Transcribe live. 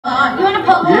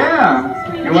Yeah.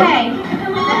 Okay.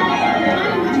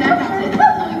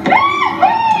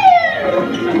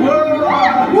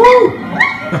 Woo!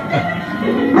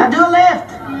 Now do a lift.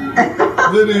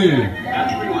 Liddy.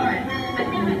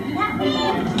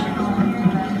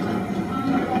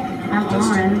 I'm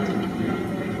on.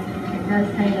 It does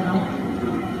say though.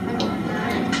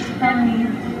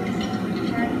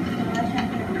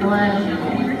 Hello.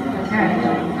 Alright.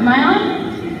 Am I on?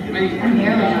 I'm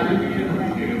barely on.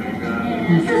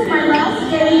 This is my last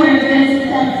day where this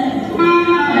says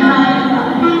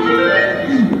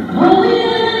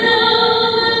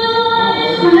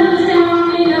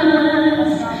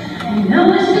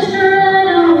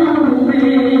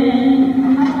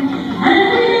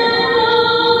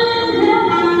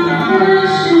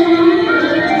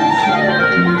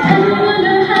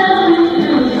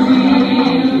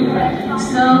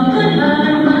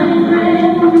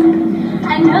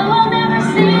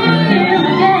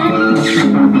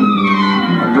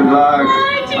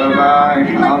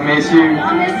I'll miss you.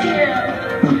 I'll miss you.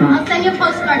 I'll send you a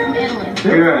postcard from Italy.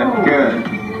 Good, good.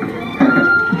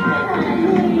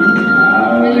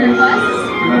 Any requests?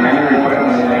 Any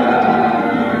requests?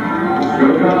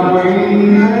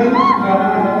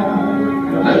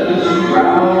 Let this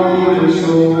crowd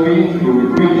so be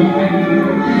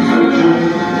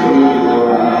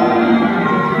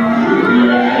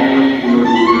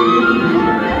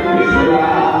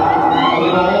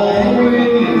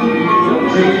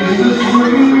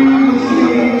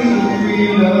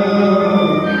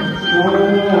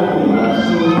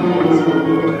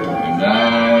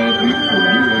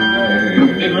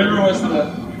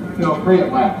free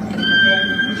at last.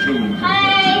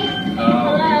 Hi.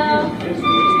 Hello. It's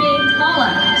me, Paula.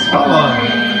 Paula.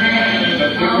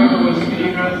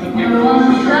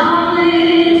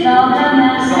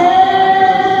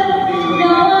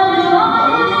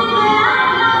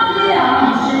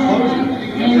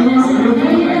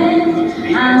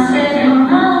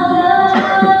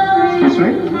 Excuse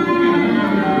me?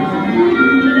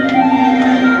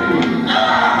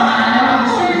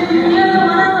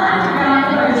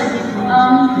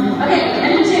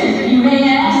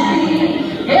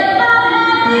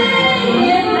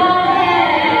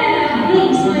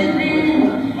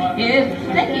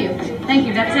 Thank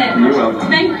you, that's it. You're welcome.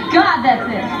 Thank God that's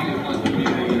it.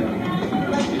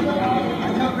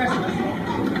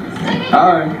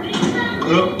 Hi.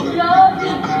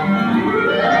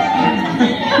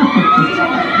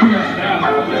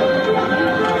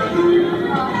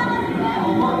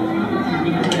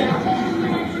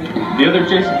 The other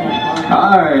Jason.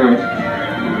 Hi.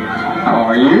 How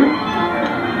are you?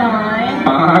 Fine.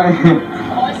 Hi.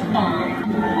 Always fine.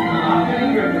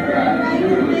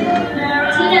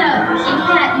 Tino,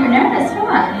 you're nervous.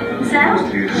 What? What's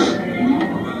that?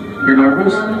 You're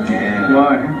nervous? Yeah.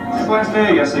 Why? It's the last day, I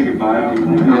guess, say goodbye.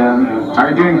 Yeah. Are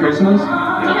you doing Christmas?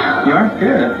 Yeah. You are?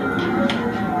 Good.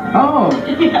 Oh,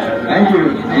 thank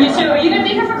you. You too. Are you gonna be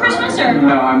here for Christmas or?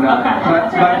 No, I'm not.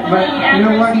 Okay. But you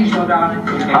know what?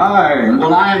 Hi.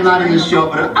 Well, I am not in the show,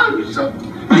 but I'm so.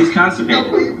 He's constipated.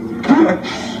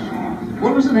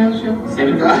 What was the name of the show? Save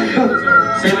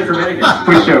it for Vegas.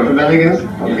 Push show. Vegas?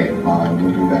 Okay, fine,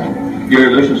 we'll do that. Your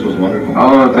illusions was wonderful.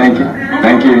 Oh, thank you.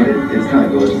 Thank you. It kind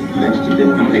of goes next to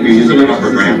DMWT. You're using it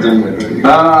for Brandon.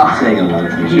 Saying a lot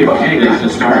of things. You're the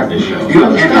star of this show. You're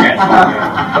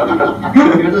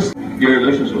the Your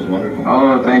illusions was wonderful.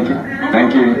 Oh, thank you.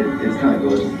 Thank you. It kind of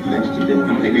goes next to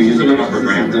DMWT. You're using it for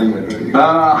Brandon.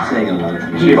 Saying a lot of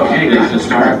things. You're the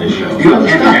star of this show. You're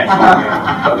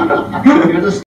the